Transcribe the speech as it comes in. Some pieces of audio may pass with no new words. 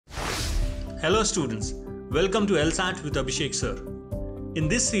Hello students, welcome to LSAT with Abhishek Sir. In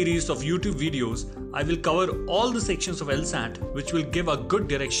this series of YouTube videos, I will cover all the sections of LSAT which will give a good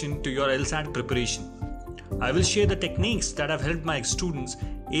direction to your LSAT preparation. I will share the techniques that have helped my students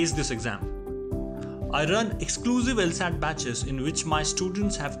ace this exam. I run exclusive LSAT batches in which my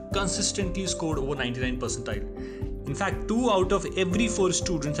students have consistently scored over 99 percentile. In fact, 2 out of every 4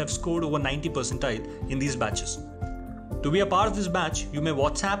 students have scored over 90 percentile in these batches. To be a part of this batch, you may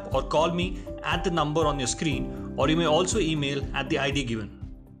WhatsApp or call me at the number on your screen, or you may also email at the ID given.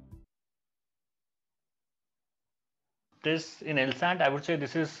 This in LSAT, I would say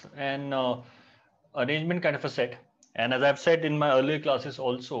this is an arrangement kind of a set. And as I've said in my earlier classes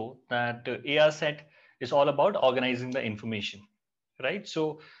also, that AR set is all about organizing the information, right?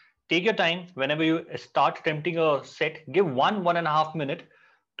 So take your time whenever you start attempting a set, give 1.5 minutes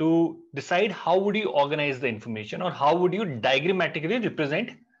to decide how would you organize the information or how would you diagrammatically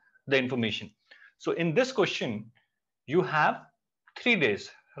represent the information. So in this question, you have 3 days,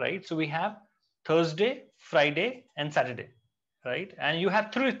 right? So we have Thursday, Friday, and Saturday, right? And you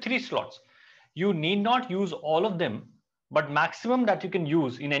have three slots. You need not use all of them, but maximum that you can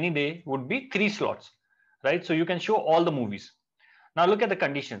use in any day would be 3 slots, right? So you can show all the movies. Now look at the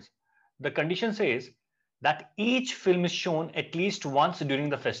conditions. The condition says that each film is shown at least once during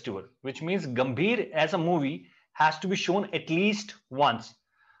the festival, which means Gambhir as a movie has to be shown at least once,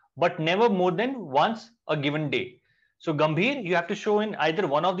 but never more than once a given day. So Gambhir, you have to show in either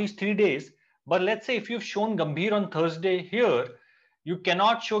one of these 3 days, but let's say if you've shown Gambhir on Thursday here, you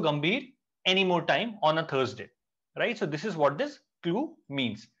cannot show Gambhir any more time on a Thursday, right? So this is what this clue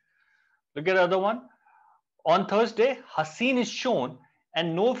means. Look at the other one. On Thursday, Haseen is shown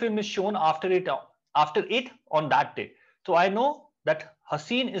and no film is shown after it on that day. So I know that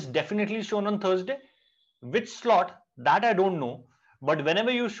Haseen is definitely shown on Thursday. Which slot, that I don't know. But whenever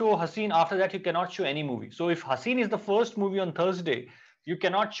you show Haseen, after that you cannot show any movie. So if Haseen is the first movie on Thursday, you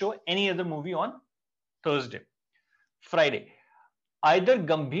cannot show any other movie on Thursday. Friday, either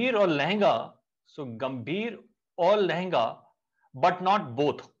Gambhir or Lehenga. So Gambhir or Lehenga, but not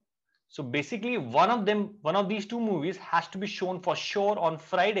both. So basically one of these 2 movies has to be shown for sure on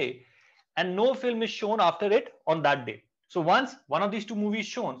Friday, and no film is shown after it on that day. So once one of these 2 movies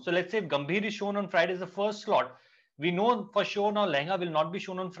shown, so let's say if Gambhir is shown on Friday as the first slot, we know for sure now Lehenga will not be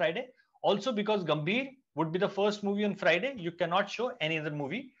shown on Friday. Also because Gambhir would be the first movie on Friday, you cannot show any other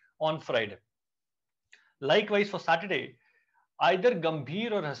movie on Friday. Likewise for Saturday, either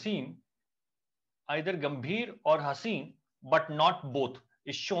Gambhir or Haseen, but not both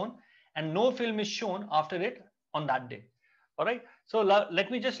is shown, and no film is shown after it on that day. All right. So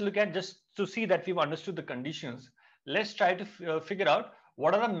let me just look at, just to see that we've understood the conditions. Let's try to figure out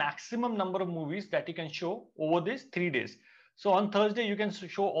what are the maximum number of movies that you can show over these 3 days. So on Thursday, you can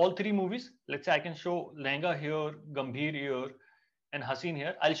show all 3 movies. Let's say I can show Lehenga here, Gambhir here, and Haseen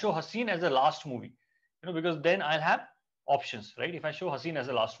here. I'll show Haseen as the last movie, because then I'll have options, right? If I show Haseen as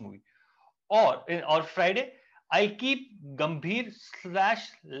the last movie, or Friday, I'll keep Gambhir /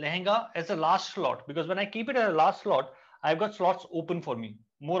 Lehenga as a last slot, because when I keep it as a last slot, I've got slots open for me,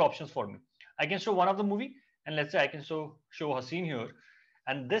 more options for me. I can show one of the movie, and let's say I can show Haseen here,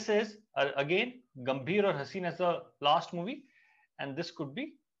 and this is again Gambhir or Haseen as the last movie, and this could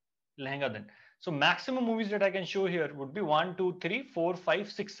be Lehenga then. So maximum movies that I can show here would be 1, 2, 3, 4,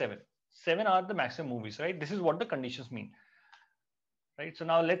 5, 6, 7. 7 are the maximum movies, right? This is what the conditions mean, right? So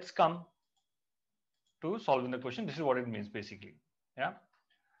now let's come to solving the question. This is what it means basically. Yeah.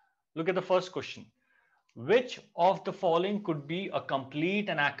 Look at the first question. Which of the following could be a complete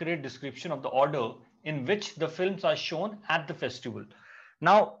and accurate description of the order in which the films are shown at the festival?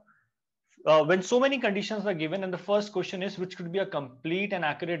 Now, when so many conditions are given, and the first question is which could be a complete and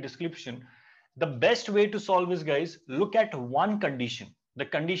accurate description, the best way to solve is, guys, look at one condition. The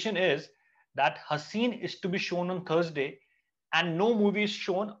condition is that Haseen is to be shown on Thursday and no movie is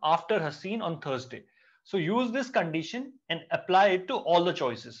shown after Haseen on Thursday. So use this condition and apply it to all the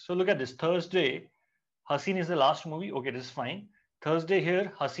choices. So look at this. Thursday, Haseen is the last movie. Okay, this is fine. Thursday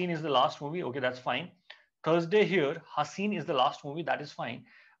here, Haseen is the last movie. Okay, that's fine. Thursday here, Haseen is the last movie. That is fine.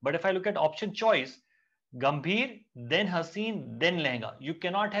 But if I look at option choice, Gambhir, then Haseen, then Lehenga. You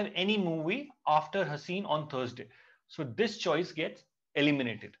cannot have any movie after Haseen on Thursday. So this choice gets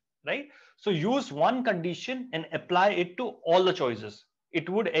eliminated, right? So use one condition and apply it to all the choices. It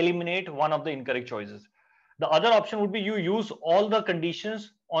would eliminate one of the incorrect choices. The other option would be you use all the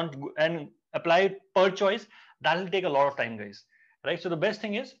conditions and apply it per choice. That will take a lot of time, guys, right? So the best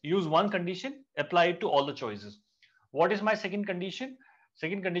thing is use one condition, apply it to all the choices. What is my second condition?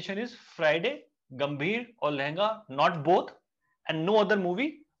 Second condition is Friday, Gambhir or Lehenga, not both, and no other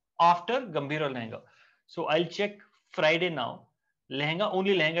movie after Gambhir or Lehenga. So I'll check Friday now. Lehenga,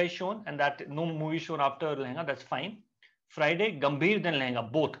 only Lehenga is shown, and that no movie shown after Lehenga, that's fine. Friday, Gambhir, then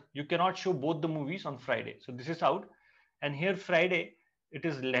Lehenga, both. You cannot show both the movies on Friday. So this is out. And here Friday, it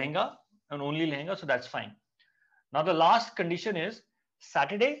is Lehenga and only Lehenga, so that's fine. Now the last condition is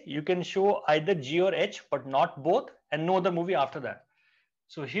Saturday, you can show either G or H, but not both, and no other movie after that.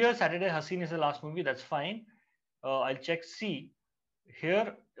 So here Saturday Haseen is the last movie, that's fine. I'll check C.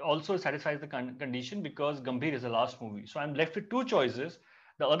 Here also satisfies the condition because Gambhir is the last movie. So I'm left with two choices.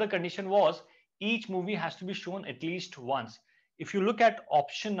 The other condition was each movie has to be shown at least once. If you look at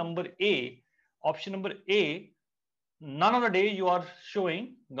option number A, none of the day you are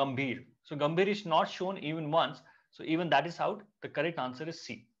showing Gambhir. So Gambhir is not shown even once. So even that is out. The correct answer is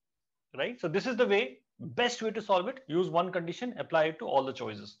C, right? So this is the best way to solve it. Use one condition, apply it to all the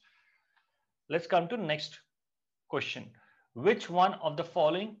choices. Let's come to next question. Which one of the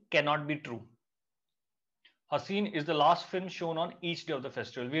following cannot be true? Haseen is the last film shown on each day of the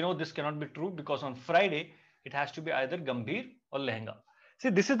festival. We know this cannot be true because on Friday, it has to be either Gambhir or Lehenga. See,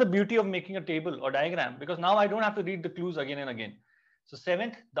 this is the beauty of making a table or diagram because now I don't have to read the clues again and again. So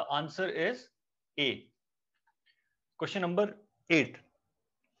seventh, the answer is A. Question number 8.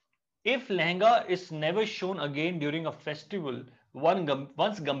 If Lehenga is never shown again during a festival,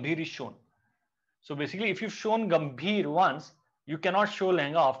 once Gambhir is shown. So basically, if you've shown Gambhir once, you cannot show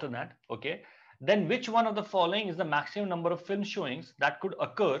Lehenga after that. Okay. Then which one of the following is the maximum number of film showings that could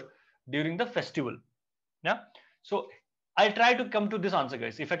occur during the festival? Yeah. So I'll try to come to this answer,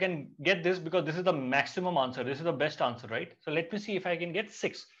 guys. If I can get this, because this is the maximum answer. This is the best answer, right? So let me see if I can get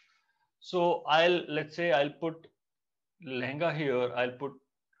 6. So let's say I'll put Lehenga here. I'll put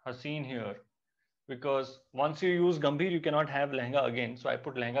Haseen here. Because once you use Gambhir, you cannot have Lehenga again. So I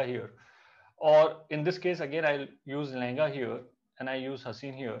put Lehenga here. Or in this case, again, I'll use Lehenga here and I use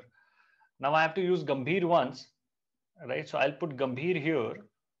Haseen here. Now I have to use Gambhir once, right? So I'll put Gambhir here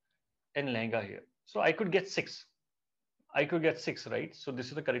and Lehenga here. So I could get 6. I could get 6, right? So this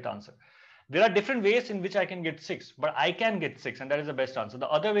is the correct answer. There are different ways in which I can get 6, but I can get 6 and that is the best answer. The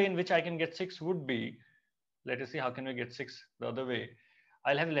other way in which I can get 6 would be, let us see how can we get 6 the other way.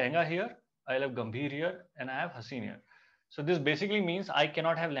 I'll have Lehenga here, I'll have Gambhir here, and I have Haseen here. So this basically means I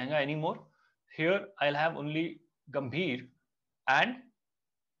cannot have Lehenga anymore. Here I'll have only Gambhir and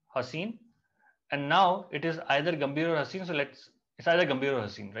Haseen. And now it is either Gambhir or Haseen. So it's either Gambhir or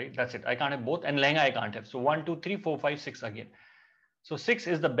Haseen, right? That's it. I can't have both. And Lehenga I can't have. So 1, 2, 3, 4, 5, 6 again. So 6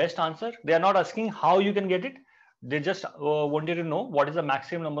 is the best answer. They are not asking how you can get it. They just wanted to know what is the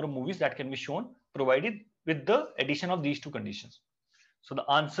maximum number of movies that can be shown provided with the addition of these two conditions. So the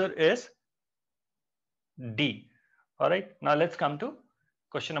answer is D. All right. Now let's come to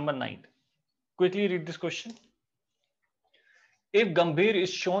question number 9. Quickly read this question. If Gambhir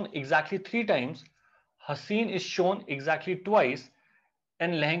is shown exactly 3 times, Haseen is shown exactly twice,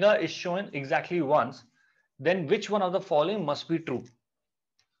 and Lehenga is shown exactly once, then which one of the following must be true?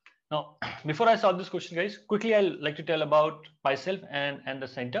 Now, before I solve this question, guys, quickly I'll like to tell about myself and the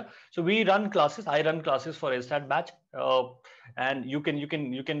center. So we run classes. I run classes for LSAT batch, and you can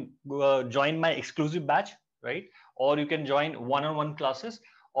join my exclusive batch, right? Or you can join one-on-one classes,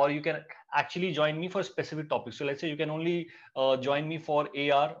 or you can actually join me for specific topics. So let's say you can only join me for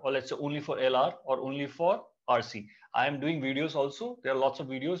AR, or let's say only for LR, or only for RC. I am doing videos also. There are lots of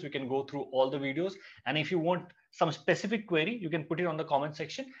videos. You can go through all the videos. And if you want some specific query, you can put it on the comment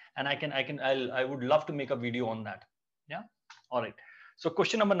section, and I would love to make a video on that. Yeah. All right. So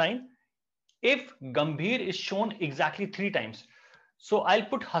question number 9. If Gambhir is shown exactly 3 times, so I'll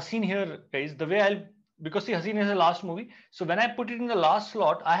put Haseen here, guys. The way because see, Haseen is the last movie. So when I put it in the last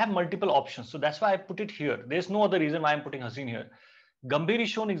slot, I have multiple options. So that's why I put it here. There's no other reason why I'm putting Haseen here. Gambhir is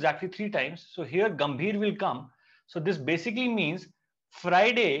shown exactly 3 times. So here Gambhir will come. So this basically means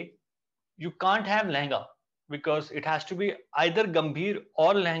Friday, you can't have Lehenga because it has to be either Gambhir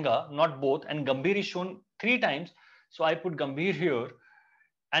or Lehenga, not both. And Gambhir is shown 3 times. So I put Gambhir here.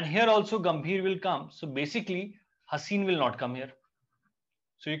 And here also Gambhir will come. So basically Haseen will not come here.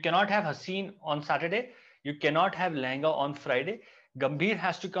 So you cannot have Haseen on Saturday. You cannot have Lehenga on Friday. Gambhir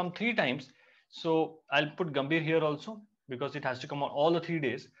has to come 3 times. So I'll put Gambhir here also because it has to come on all the 3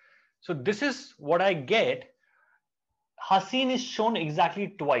 days. So this is what I get. Haseen is shown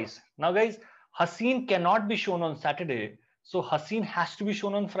exactly twice. Now guys, Haseen cannot be shown on Saturday. So Haseen has to be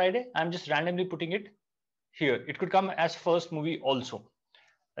shown on Friday. I'm just randomly putting it here. It could come as first movie also,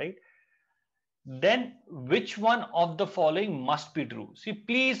 right? Then which one of the following must be true? See,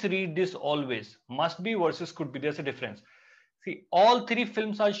 please read this always. Must be versus could be. There's a difference. See, all 3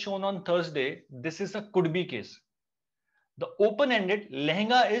 films are shown on Thursday. This is a could be case. The open-ended,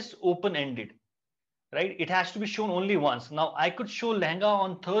 Lehenga is open-ended, right? It has to be shown only once. Now I could show Lehenga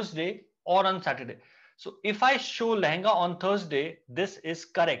on Thursday or on Saturday. So if I show Lehenga on Thursday, this is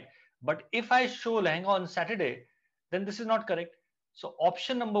correct. But if I show Lehenga on Saturday, then this is not correct. So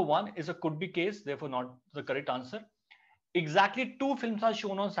option number one is a could be case, therefore not the correct answer. Exactly two films are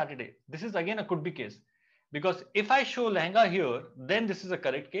shown on Saturday. This is again a could be case. Because if I show Lehenga here, then this is a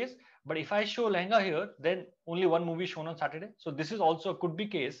correct case. But if I show Lehenga here, then only one movie shown on Saturday. So this is also a could be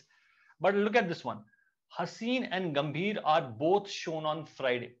case. But look at this one. Haseen and Gambhir are both shown on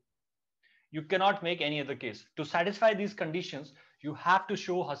Friday. You cannot make any other case. To satisfy these conditions, you have to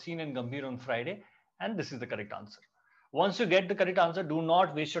show Haseen and Gambhir on Friday, and this is the correct answer. Once you get the correct answer, do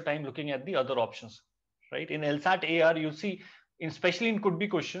not waste your time looking at the other options, right? In LSAT AR, you'll see, especially in could be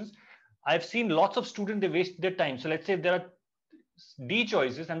questions, I've seen lots of students, they waste their time. So let's say if there are D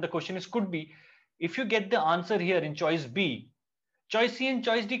choices and the question is could be, if you get the answer here in choice B, choice C and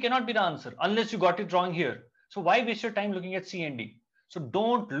choice D cannot be the answer unless you got it wrong here. So why waste your time looking at C and D? So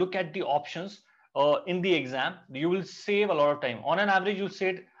don't look at the options in the exam. You will save a lot of time. On an average, you'll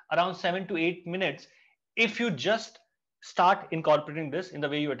save around 7 to 8 minutes if you just start incorporating this in the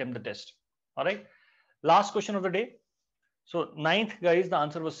way you attempt the test. All right. Last question of the day. So ninth, guys, the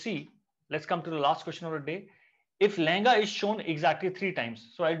answer was C. Let's come to the last question of the day. If Lehenga is shown exactly 3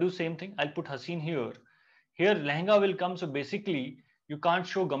 times, so I'll do same thing. I'll put Haseen here. Here Lehenga will come. So basically, you can't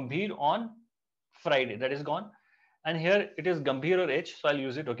show Gambhir on Friday. That is gone. And here it is Gambhir or H. So I'll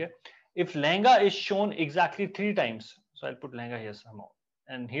use it. Okay. If Lehenga is shown exactly 3 times, so I'll put Lehenga here somehow.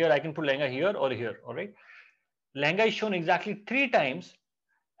 And here I can put Lehenga here or here. All right. Lehenga is shown exactly 3 times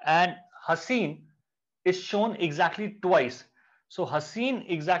and Haseen is shown exactly twice. So Haseen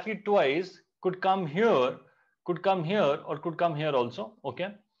exactly twice could come here, or could come here also.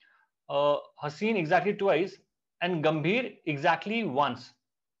 Okay. Haseen exactly twice and Gambhir exactly once,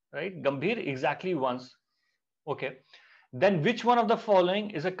 right? Gambhir exactly once. Okay. Then which one of the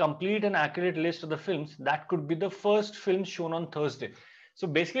following is a complete and accurate list of the films that could be the first film shown on Thursday? So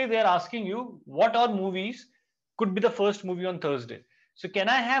basically they are asking you what are movies could be the first movie on Thursday. So can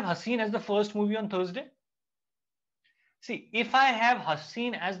I have Haseen as the first movie on Thursday? See, if I have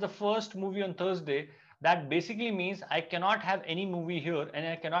Haseen as the first movie on Thursday, that basically means I cannot have any movie here and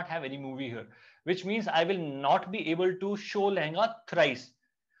I cannot have any movie here, which means I will not be able to show Lehenga thrice.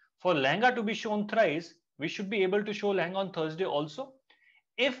 For Lehenga to be shown thrice, we should be able to show Lehenga on Thursday also.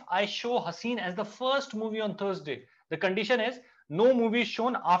 If I show Haseen as the first movie on Thursday, the condition is no movie is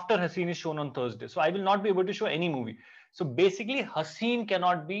shown after Haseen is shown on Thursday. So I will not be able to show any movie. So basically Haseen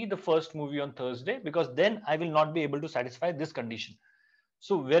cannot be the first movie on Thursday because then I will not be able to satisfy this condition.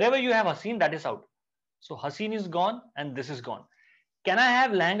 So wherever you have Haseen, that is out. So Haseen is gone and this is gone. Can I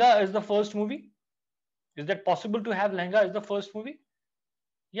have Lehenga as the first movie? Is that possible to have Lehenga as the first movie?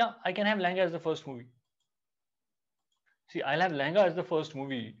 Yeah, I can have Lehenga as the first movie. See, I'll have Lehenga as the first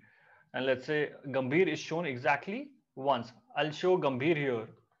movie. And let's say Gambhir is shown exactly once. I'll show Gambhir here.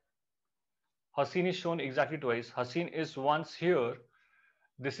 Haseen is shown exactly twice. Haseen is once here.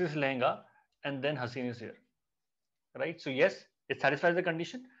 This is Lehenga. And then Haseen is here. Right? So yes, it satisfies the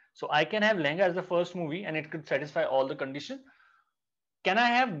condition. So I can have Lehenga as the first movie and it could satisfy all the conditions. Can I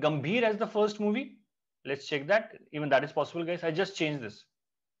have Gambhir as the first movie? Let's check that. Even that is possible, guys. I just changed this.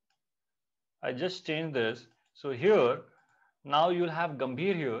 So here, now you'll have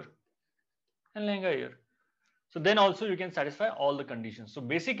Gambhir here and Lehenga here. So then also you can satisfy all the conditions. So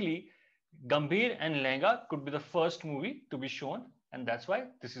basically, Gambhir and Lehenga could be the first movie to be shown, and that's why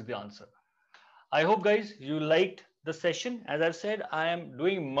this is the answer. I hope, guys, you liked the session. As I've said, I am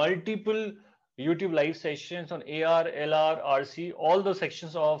doing multiple YouTube live sessions on AR, LR, RC, all the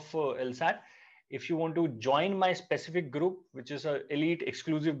sections of LSAT. If you want to join my specific group, which is an elite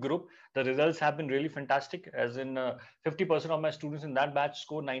exclusive group, the results have been really fantastic. As in 50% of my students in that batch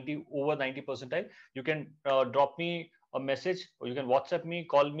score over 90 percentile. You can drop me a message, or you can WhatsApp me,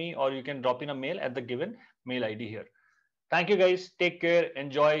 call me, or you can drop in a mail at the given mail ID here. Thank you, guys. Take care.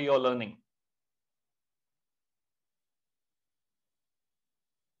 Enjoy your learning.